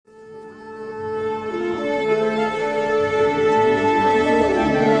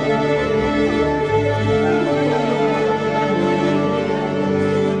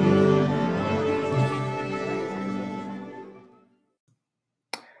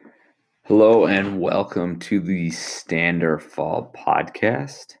Hello and welcome to the Stand or Fall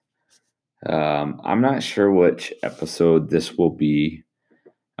podcast. I'm not sure which episode this will be.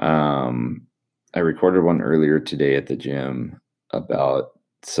 I recorded one earlier today at the gym about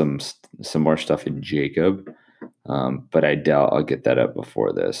some more stuff in Jacob, but I doubt I'll get that up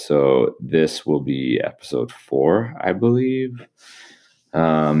before this. So this will be episode 4, I believe.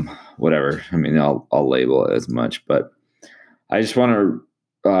 Whatever. I mean, I'll label it as much, but I just want to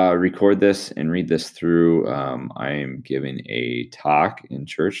record this and read this through. I am giving a talk in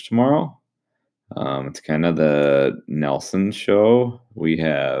church tomorrow. It's kind of the Nelson show. We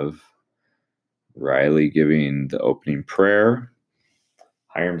have Riley giving the opening prayer.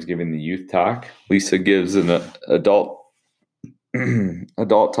 Hiram's giving the youth talk. Lisa gives an adult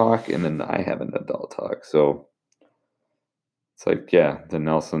talk, and then I have an adult talk. So it's like, the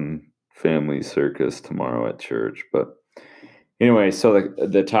Nelson family circus tomorrow at church. But anyway, so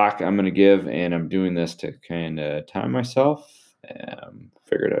the talk I'm going to give, and I'm doing this to kind of time myself.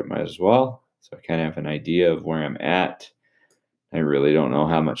 Figured I might as well. So I kind of have an idea of where I'm at. I really don't know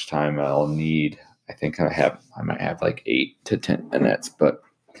how much time I'll need. I think I might have like 8 to 10 minutes, but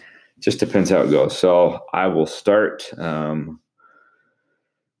just depends how it goes. So I will start.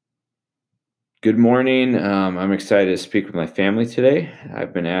 Good morning. I'm excited to speak with my family today.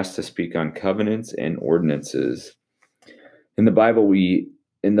 I've been asked to speak on covenants and ordinances. In the Bible,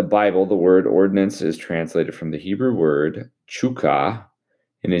 the word ordinance is translated from the Hebrew word chukah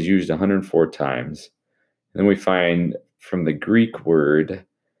and is used 104 times. And then we find from the Greek word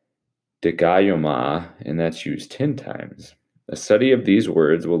dikaioma, and that's used 10 times. A study of these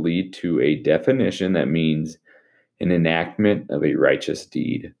words will lead to a definition that means an enactment of a righteous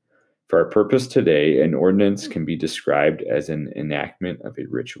deed. For our purpose today, an ordinance can be described as an enactment of a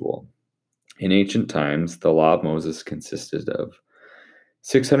ritual. In ancient times, the law of Moses consisted of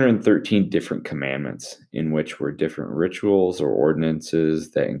 613 different commandments, in which were different rituals or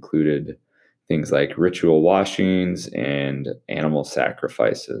ordinances that included things like ritual washings and animal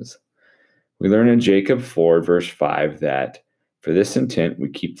sacrifices. We learn in Jacob 4, verse 5, that for this intent we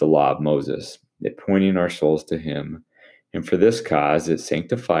keep the law of Moses, it pointing our souls to him, and for this cause it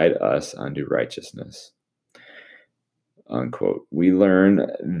sanctified us unto righteousness. Unquote. We learn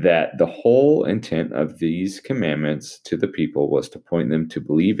that the whole intent of these commandments to the people was to point them to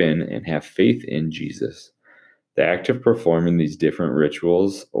believe in and have faith in Jesus. The act of performing these different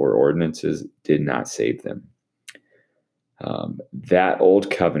rituals or ordinances did not save them. That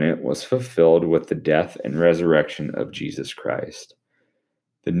old covenant was fulfilled with the death and resurrection of Jesus Christ.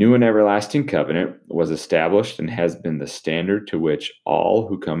 The new and everlasting covenant was established and has been the standard to which all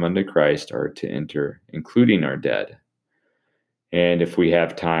who come unto Christ are to enter, including our dead. And if we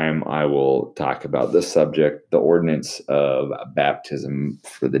have time, I will talk about the subject, the ordinance of baptism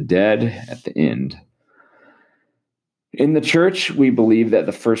for the dead, at the end. In the church, we believe that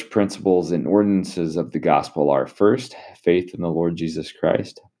the first principles and ordinances of the gospel are: first, faith in the Lord Jesus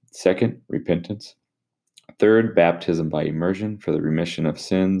Christ; second, repentance; third, baptism by immersion for the remission of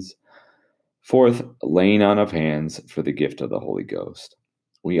sins; fourth, laying on of hands for the gift of the Holy Ghost.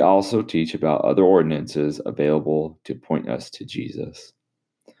 We also teach about other ordinances available to point us to Jesus.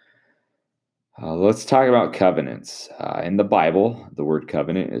 Let's talk about covenants. In the Bible, the word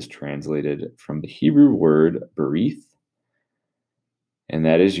covenant is translated from the Hebrew word berith, and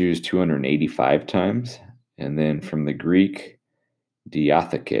that is used 285 times. And then from the Greek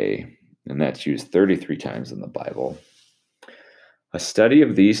diatheke, and that's used 33 times in the Bible. A study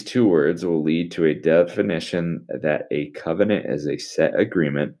of these two words will lead to a definition that a covenant is a set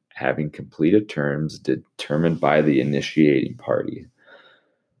agreement having completed terms determined by the initiating party,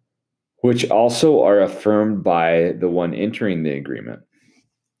 which also are affirmed by the one entering the agreement.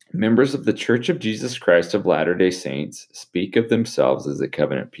 Members of the Church of Jesus Christ of Latter-day Saints speak of themselves as a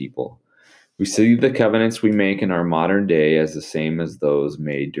covenant people. We see the covenants we make in our modern day as the same as those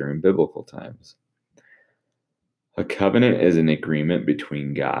made during biblical times. A covenant is an agreement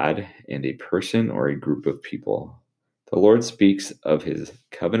between God and a person or a group of people. The Lord speaks of his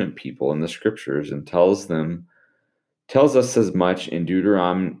covenant people in the scriptures and tells us as much in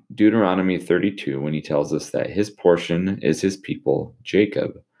Deuteronomy 32 when he tells us that his portion is his people,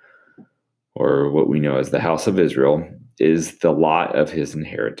 Jacob, or what we know as the house of Israel, is the lot of his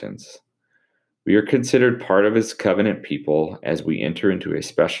inheritance. We are considered part of his covenant people as we enter into a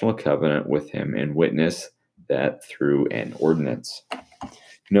special covenant with him and witness that through an ordinance.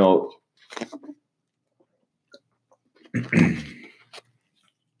 Note,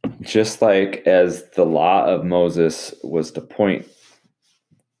 just like as the law of Moses was to point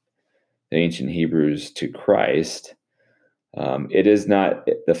the ancient Hebrews to Christ, It is not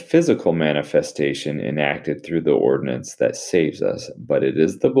the physical manifestation enacted through the ordinance that saves us, but it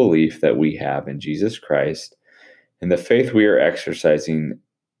is the belief that we have in Jesus Christ and the faith we are exercising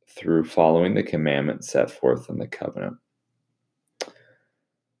through following the commandments set forth in the covenant.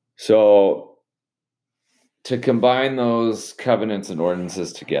 So, to combine those covenants and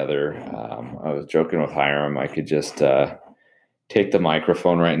ordinances together, I was joking with Hiram, I could just take the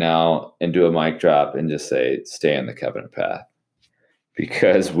microphone right now and do a mic drop and just say, stay on the covenant path.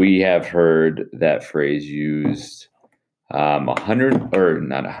 Because we have heard that phrase used 100, or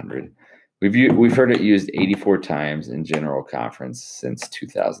not 100. We've heard it used 84 times in General Conference since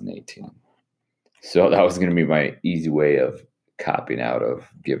 2018. So that was going to be my easy way of copying out of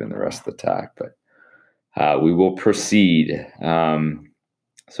giving the rest of the talk, but we will proceed.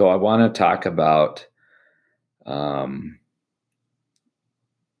 So I want to talk about, well,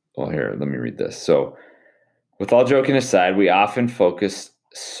 here, let me read this. So, with all joking aside, we often focus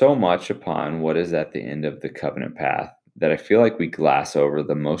so much upon what is at the end of the covenant path that I feel like we gloss over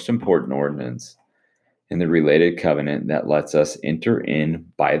the most important ordinance in the related covenant that lets us enter in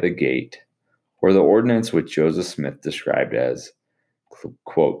by the gate, or the ordinance which Joseph Smith described as,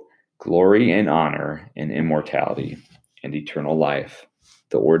 quote, glory and honor and immortality and eternal life,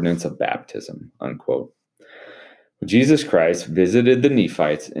 the ordinance of baptism, unquote. When Jesus Christ visited the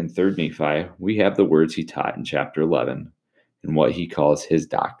Nephites in 3rd Nephi, we have the words he taught in chapter 11 and what he calls his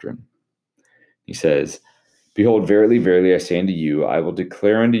doctrine. He says, behold, verily, verily, I say unto you, I will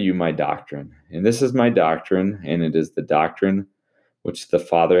declare unto you my doctrine. And this is my doctrine, and it is the doctrine which the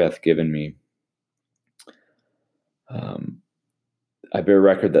Father hath given me. I bear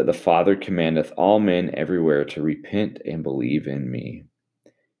record that the Father commandeth all men everywhere to repent and believe in me.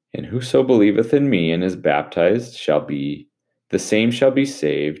 And whoso believeth in me and is baptized the same shall be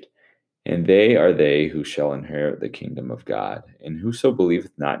saved, and they are they who shall inherit the kingdom of God. And whoso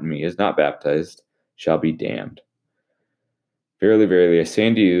believeth not in me is not baptized shall be damned. Verily, verily, I say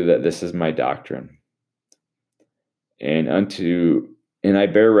unto you that this is my doctrine. And I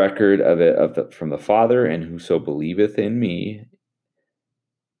bear record of it from the Father, and whoso believeth in me,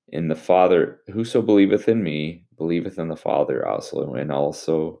 whoso believeth in me, believeth in the Father also,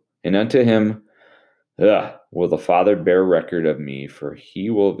 and unto him will the Father bear record of me, for he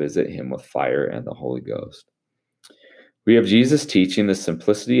will visit him with fire and the Holy Ghost. We have Jesus teaching the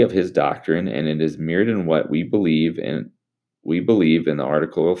simplicity of his doctrine, and it is mirrored in what we believe in the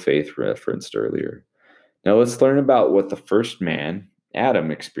article of faith referenced earlier. Now let's learn about what the first man,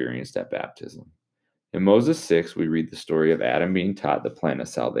 Adam, experienced at baptism. In Moses 6, we read the story of Adam being taught the plan of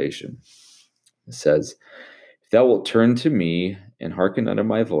salvation. It says, if thou wilt turn to me and hearken unto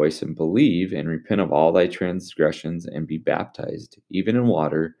my voice and believe and repent of all thy transgressions and be baptized, even in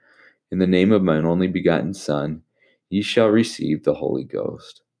water, in the name of mine only begotten Son, ye shall receive the Holy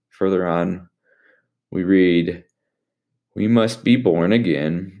Ghost. Further on, we read, we must be born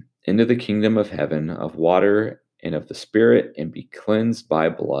again into the kingdom of heaven, of water and of the Spirit, and be cleansed by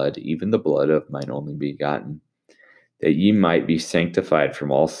blood, even the blood of mine only begotten, that ye might be sanctified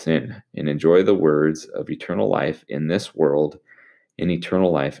from all sin, and enjoy the words of eternal life in this world, and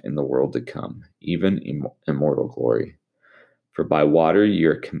eternal life in the world to come, even immortal glory. For by water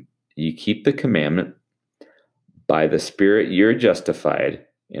ye keep the commandment, by the Spirit ye are justified,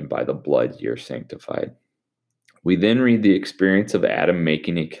 and by the blood ye are sanctified. We then read the experience of Adam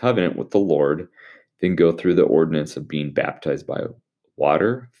making a covenant with the Lord, then go through the ordinance of being baptized by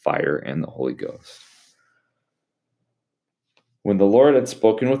water, fire, and the Holy Ghost. When the Lord had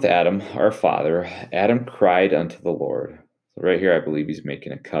spoken with Adam, our father, Adam cried unto the Lord. So right here, I believe he's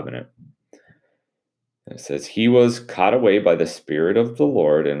making a covenant. And it says, he was caught away by the Spirit of the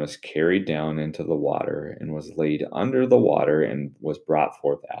Lord and was carried down into the water and was laid under the water and was brought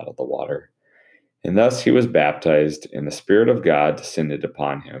forth out of the water. And thus he was baptized, and the Spirit of God descended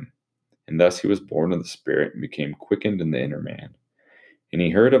upon him. And thus he was born of the Spirit and became quickened in the inner man. And he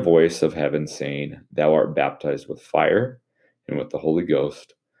heard a voice of heaven saying, thou art baptized with fire and with the Holy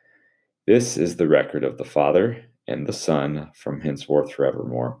Ghost. This is the record of the Father and the Son from henceforth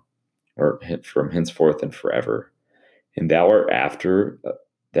forevermore, or from henceforth and forever. And thou art after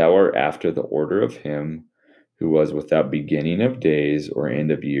the order of him who was without beginning of days or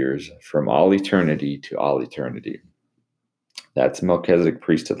end of years, from all eternity to all eternity. That's Melchizedek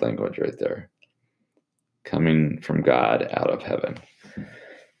priesthood language right there, coming from God out of heaven.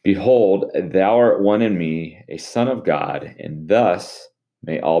 Behold, thou art one in me, a son of God, and thus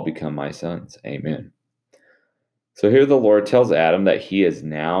may all become my sons. Amen. So here the Lord tells Adam that he is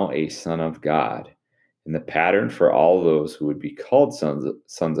now a son of God, and the pattern for all those who would be called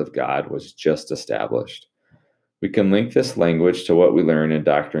sons of God was just established. We can link this language to what we learn in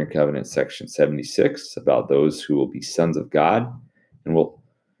Doctrine and Covenants section 76 about those who will be sons of God and will,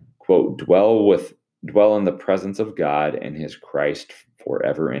 quote, dwell in the presence of God and his Christ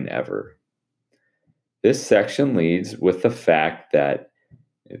forever and ever. This section leads with the fact that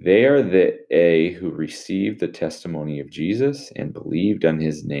they are they who received the testimony of Jesus and believed on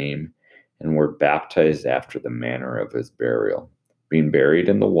his name and were baptized after the manner of his burial, being buried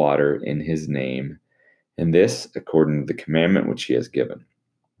in the water in his name, and this according to the commandment which he has given.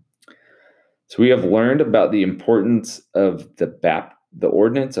 So we have learned about the importance of the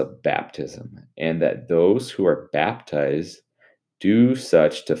ordinance of baptism, and that those who are baptized do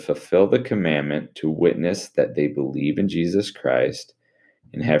such to fulfill the commandment to witness that they believe in Jesus Christ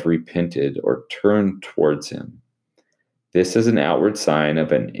and have repented or turned towards him. This is an outward sign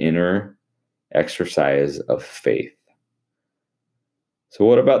of an inner exercise of faith. So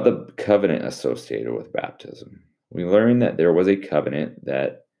what about the covenant associated with baptism? We learn that there was a covenant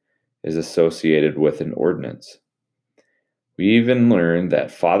that is associated with an ordinance. We even learned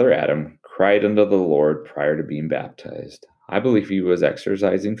that Father Adam cried unto the Lord prior to being baptized. I believe he was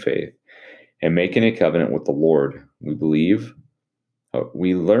exercising faith and making a covenant with the Lord.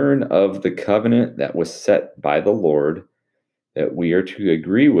 We learn of the covenant that was set by the Lord that we are to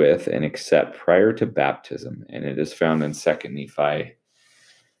agree with and accept prior to baptism, and it is found in 2 Nephi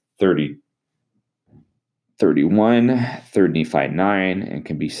 31, 3 Nephi 9, and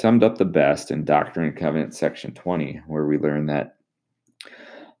can be summed up the best in Doctrine and Covenants section 20, where we learn that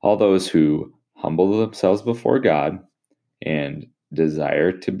all those who humble themselves before God and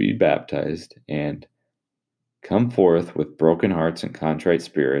desire to be baptized and come forth with broken hearts and contrite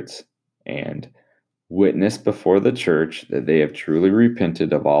spirits and witness before the church that they have truly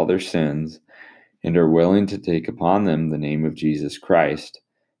repented of all their sins and are willing to take upon them the name of Jesus Christ,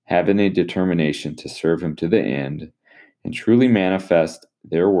 having a determination to serve him to the end, and truly manifest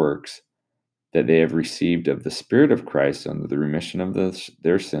their works that they have received of the Spirit of Christ under the remission of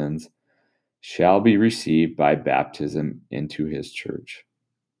their sins, shall be received by baptism into his church.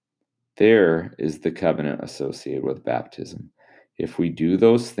 There is the covenant associated with baptism. If we do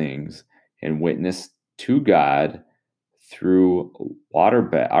those things and witness to God through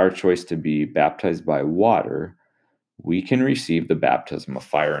our choice to be baptized by water, we can receive the baptism of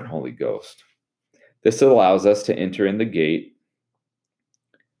fire and Holy Ghost. This allows us to enter in the gate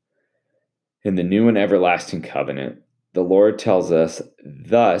in the new and everlasting covenant. The Lord tells us,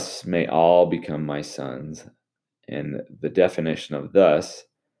 thus may all become my sons. And the definition of thus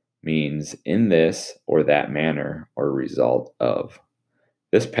means in this or that manner or result of.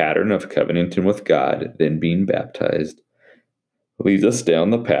 This pattern of covenanting with God, then being baptized, leads us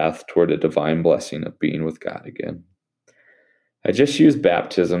down the path toward a divine blessing of being with God again. I just used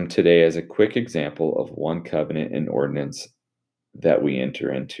baptism today as a quick example of one covenant and ordinance that we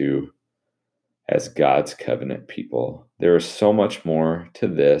enter into as God's covenant people. There is so much more to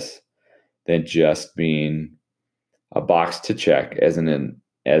this than just being a box to check as an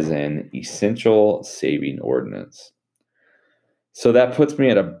essential saving ordinance. So that puts me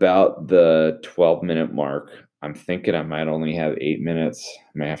at about the 12-minute mark. I'm thinking I might only have 8 minutes.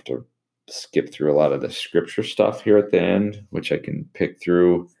 I may have to skip through a lot of the scripture stuff here at the end, which I can pick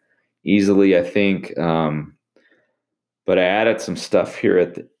through easily, I think. But I added some stuff here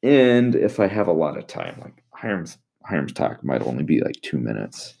at the end if I have a lot of time. Like Hiram's talk might only be like 2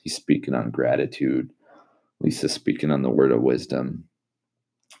 minutes. He's speaking on gratitude. Lisa's speaking on the word of wisdom.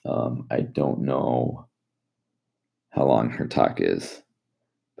 I don't know how long her talk is,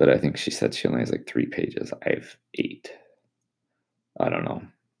 but I think she said she only has like 3 pages. I have 8. I don't know.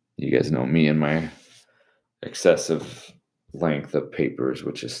 You guys know me and my excessive length of papers,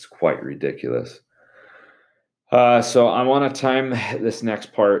 which is quite ridiculous. So I want to time this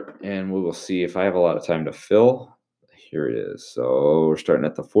next part, and we will see if I have a lot of time to fill. Here it is. So we're starting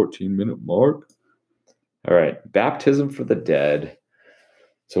at the 14-minute mark. All right, baptism for the dead.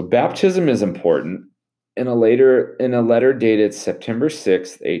 So baptism is important. In a letter dated September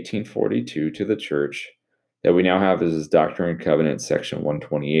 6th, 1842 to the church that we now have as Doctrine and Covenants, section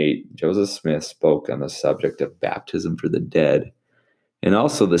 128, Joseph Smith spoke on the subject of baptism for the dead and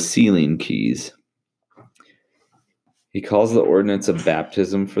also the sealing keys. He calls the ordinance of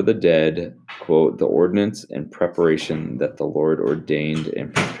baptism for the dead, quote, the ordinance and preparation that the Lord ordained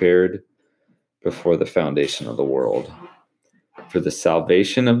and prepared before the foundation of the world, for the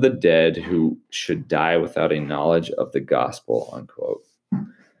salvation of the dead who should die without a knowledge of the gospel, unquote.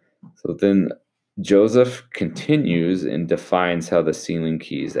 So then Joseph continues and defines how the sealing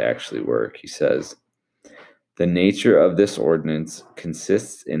keys actually work. He says, the nature of this ordinance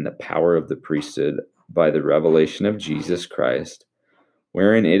consists in the power of the priesthood by the revelation of Jesus Christ,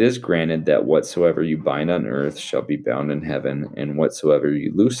 wherein it is granted that whatsoever you bind on earth shall be bound in heaven, and whatsoever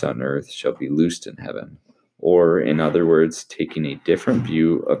you loose on earth shall be loosed in heaven. Or, in other words, taking a different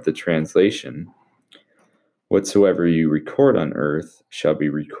view of the translation, whatsoever you record on earth shall be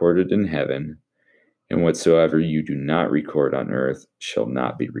recorded in heaven, and whatsoever you do not record on earth shall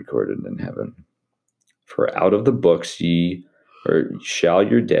not be recorded in heaven. For out of the books shall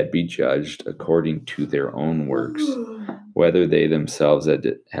your dead be judged according to their own works, whether they themselves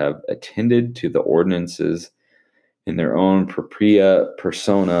have attended to the ordinances in their own propria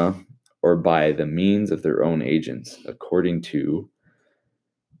persona, or by the means of their own agents, according to,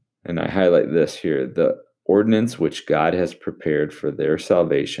 and I highlight this here, the ordinance which God has prepared for their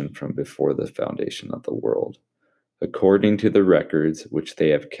salvation from before the foundation of the world, according to the records which they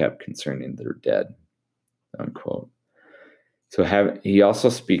have kept concerning their dead. Unquote. So he also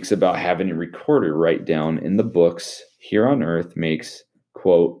speaks about having a recorder write down in the books here on earth makes,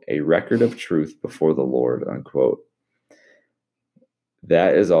 quote, a record of truth before the Lord, unquote.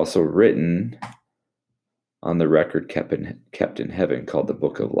 That is also written on the record kept in heaven called the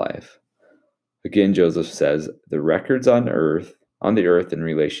Book of Life. Again, Joseph says, the records on the earth in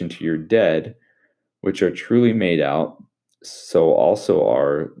relation to your dead, which are truly made out, so also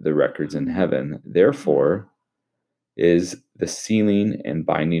are the records in heaven. Therefore is the sealing and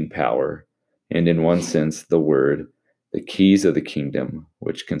binding power, and in one sense, the word, the keys of the kingdom,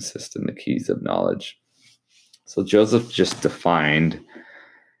 which consist in the keys of knowledge. So Joseph just defined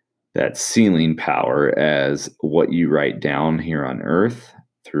that sealing power as what you write down here on earth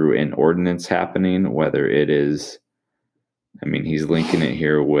through an ordinance happening, whether it is, he's linking it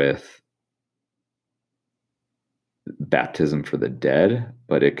here with baptism for the dead,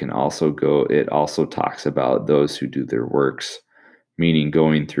 but it also talks about those who do their works, meaning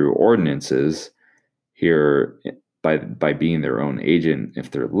going through ordinances here by being their own agent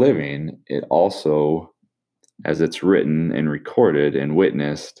if they're living. It also, as it's written and recorded and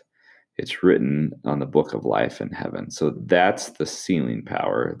witnessed, it's written on the Book of Life in heaven. So that's the sealing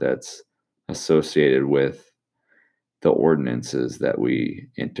power that's associated with the ordinances that we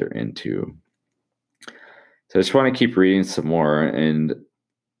enter into. So I just want to keep reading some more. And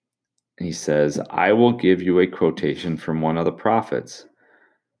he says, I will give you a quotation from one of the prophets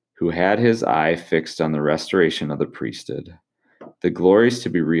who had his eye fixed on the restoration of the priesthood, the glories to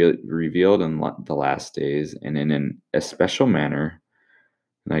be revealed in the last days, and in an especial manner.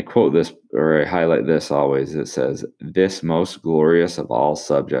 And I quote this, or I highlight this always. It says, this most glorious of all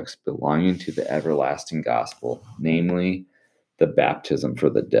subjects belonging to the everlasting gospel, namely the baptism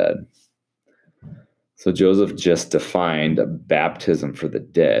for the dead. So Joseph just defined baptism for the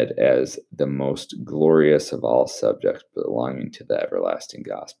dead as the most glorious of all subjects belonging to the everlasting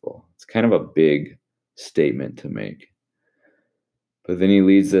gospel. It's kind of a big statement to make. But then he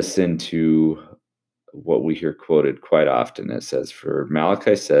leads us into what we hear quoted quite often. It says, for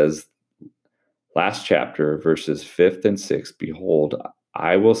Malachi says, last chapter, verses 5th and 6th, behold,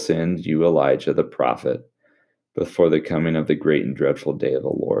 I will send you Elijah the prophet before the coming of the great and dreadful day of the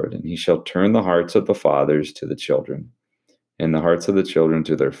Lord. And he shall turn the hearts of the fathers to the children, and the hearts of the children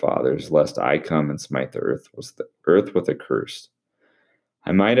to their fathers, lest I come and smite the earth with a curse.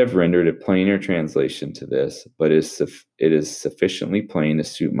 I might have rendered a plainer translation to this, but it is sufficiently plain to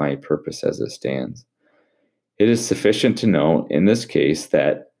suit my purpose as it stands. It is sufficient to know in this case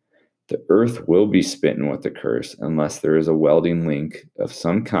that the earth will be smitten with a curse unless there is a welding link of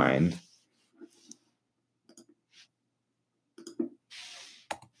some kind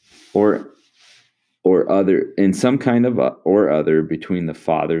or other, in some kind of or other, between the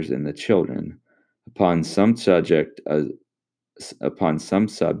fathers and the children, upon some subject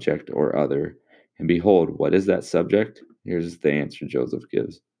or other. And behold, what is that subject? Here's the answer Joseph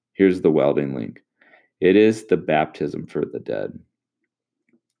gives. Here's the welding link. It is the baptism for the dead.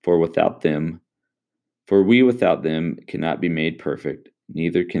 For we without them cannot be made perfect,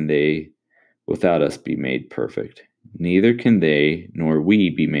 neither can they without us be made perfect. Neither can they nor we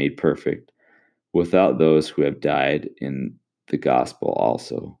be made perfect without those who have died in the gospel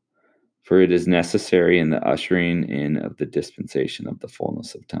also. For it is necessary in the ushering in of the dispensation of the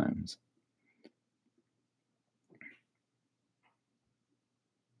fullness of times.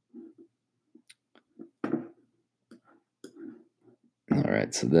 All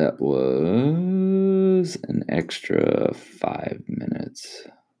right, so that was an extra 5 minutes.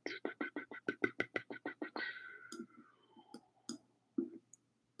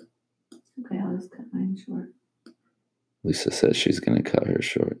 Okay, I'll just cut mine short. Lisa says she's going to cut her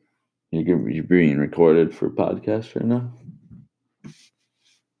short. You're being recorded for podcast right now?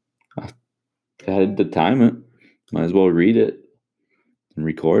 If I had to time it, might as well read it and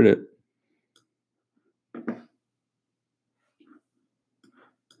record it.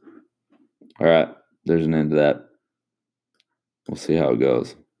 All right, there's an end to that. We'll see how it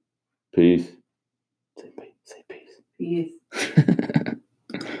goes. Peace. Say peace. Peace.